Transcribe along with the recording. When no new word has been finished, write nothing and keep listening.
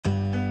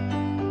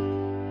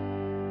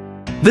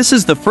This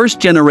is the first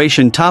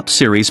generation top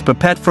series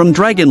pipette from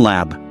Dragon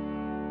Lab.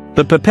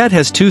 The pipette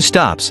has two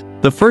stops,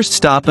 the first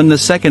stop and the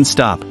second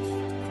stop.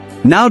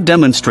 Now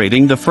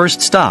demonstrating the first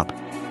stop.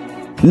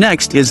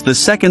 Next is the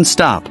second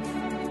stop.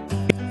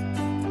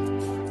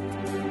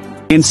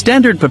 In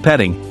standard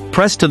pipetting,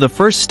 press to the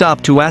first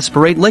stop to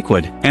aspirate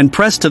liquid, and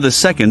press to the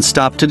second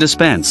stop to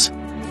dispense.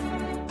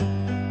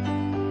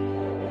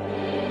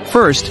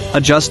 First,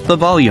 adjust the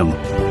volume.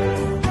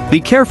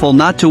 Be careful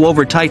not to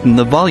over-tighten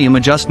the volume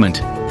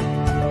adjustment.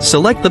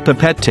 Select the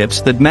pipette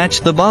tips that match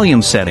the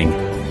volume setting.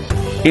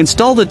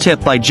 Install the tip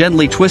by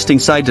gently twisting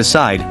side to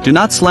side. Do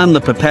not slam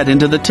the pipette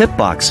into the tip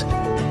box.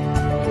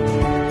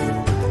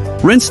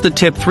 Rinse the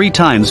tip 3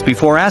 times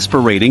before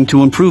aspirating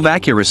to improve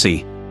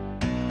accuracy.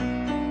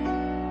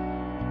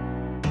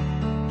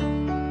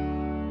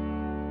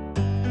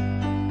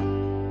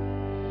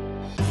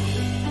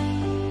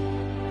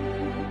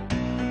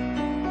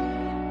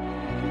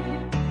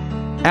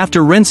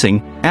 After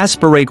rinsing,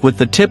 aspirate with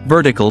the tip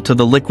vertical to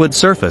the liquid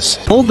surface.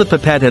 Hold the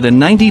pipette at a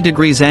 90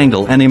 degrees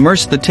angle and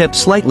immerse the tip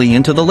slightly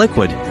into the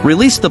liquid.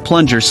 Release the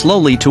plunger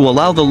slowly to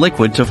allow the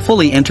liquid to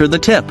fully enter the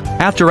tip.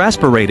 After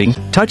aspirating,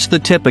 touch the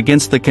tip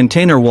against the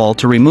container wall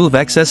to remove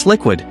excess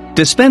liquid.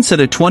 Dispense at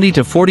a 20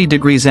 to 40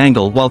 degrees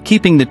angle while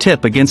keeping the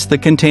tip against the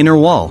container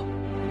wall.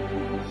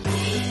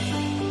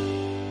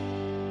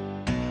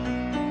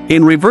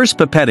 In reverse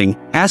pipetting,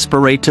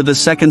 aspirate to the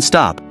second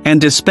stop, and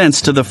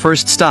dispense to the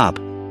first stop.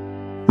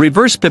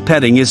 Reverse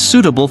pipetting is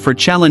suitable for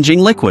challenging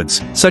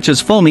liquids, such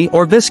as foamy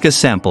or viscous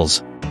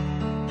samples.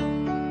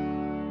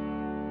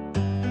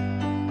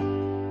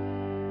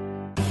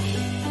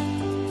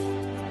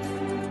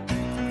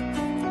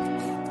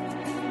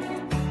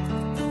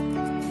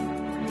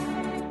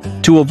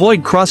 To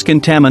avoid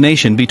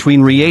cross-contamination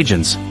between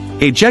reagents,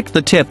 eject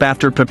the tip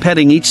after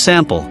pipetting each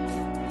sample.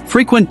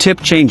 Frequent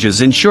tip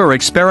changes ensure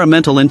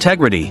experimental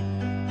integrity.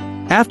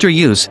 After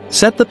use,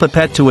 set the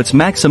pipette to its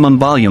maximum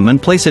volume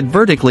and place it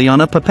vertically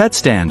on a pipette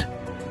stand.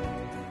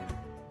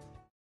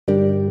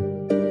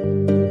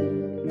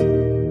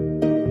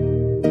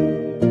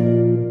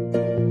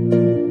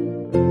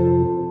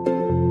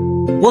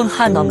 One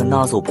hand on the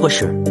nozzle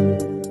pusher.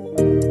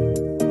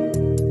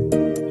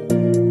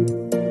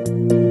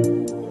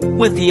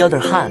 With the other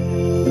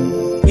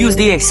hand, use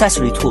the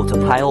accessory tool to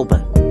pry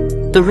open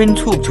the ring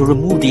tube to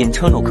remove the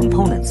internal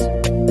components.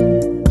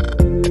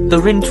 The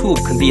ring tube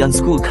can be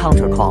unscrewed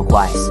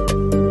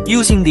counterclockwise,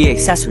 using the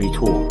accessory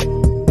tool.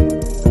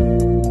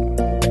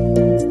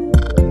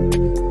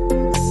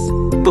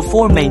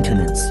 Before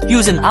maintenance,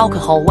 use an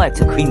alcohol wipe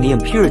to clean the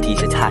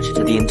impurities attached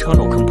to the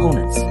internal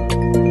components.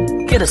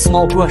 Get a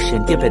small brush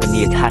and dip it in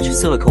the attached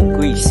silicone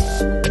grease.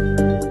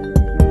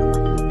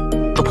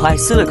 Apply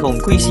silicone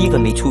grease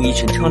evenly to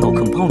each internal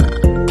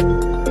component.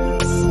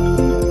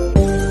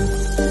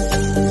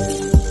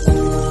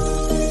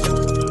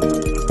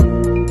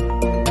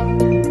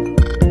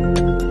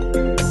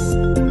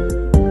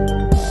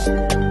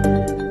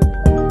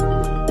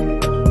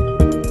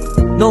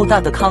 Note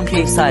that the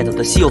concave side of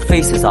the seal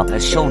faces up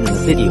as shown in the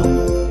video.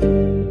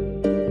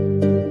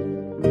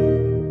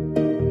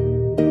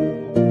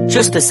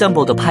 Just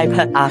assemble the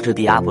pipette after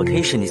the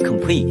application is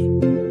complete.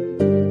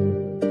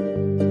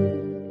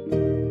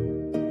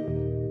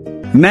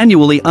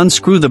 Manually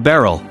unscrew the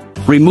barrel,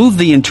 remove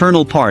the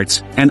internal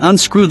parts, and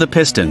unscrew the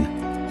piston.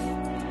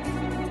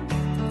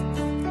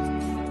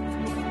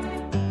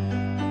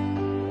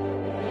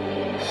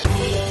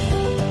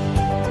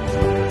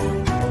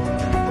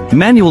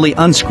 Manually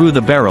unscrew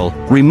the barrel,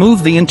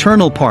 remove the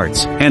internal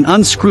parts, and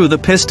unscrew the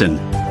piston.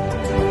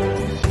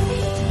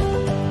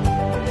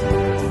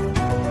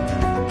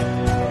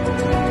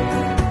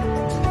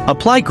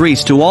 Apply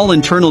grease to all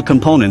internal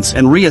components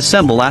and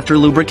reassemble after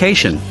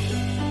lubrication.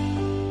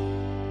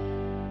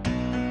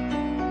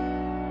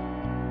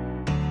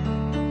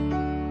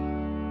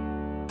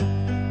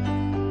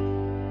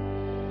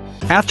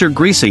 After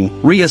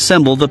greasing,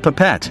 reassemble the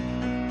pipette.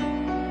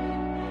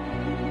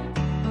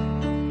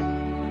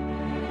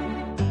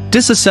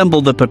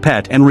 Disassemble the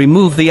pipette and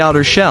remove the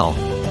outer shell.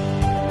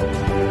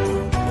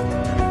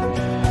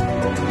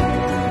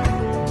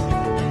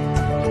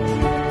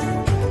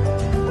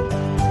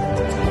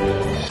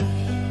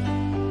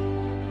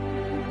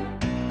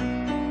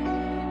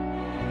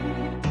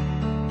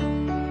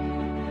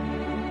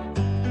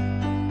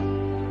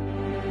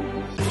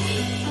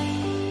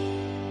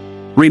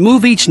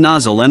 Remove each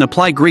nozzle and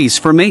apply grease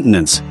for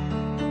maintenance.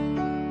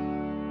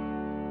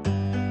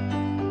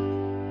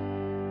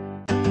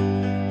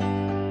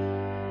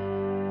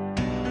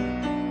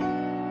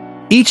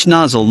 Each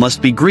nozzle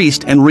must be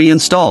greased and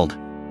reinstalled.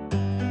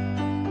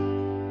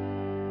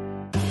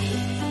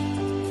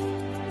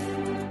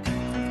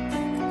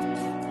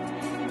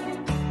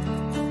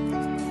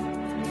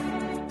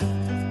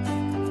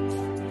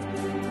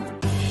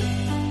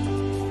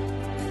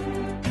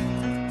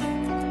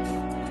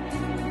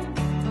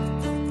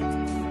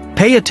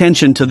 Pay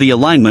attention to the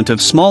alignment of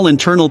small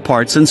internal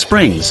parts and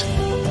springs.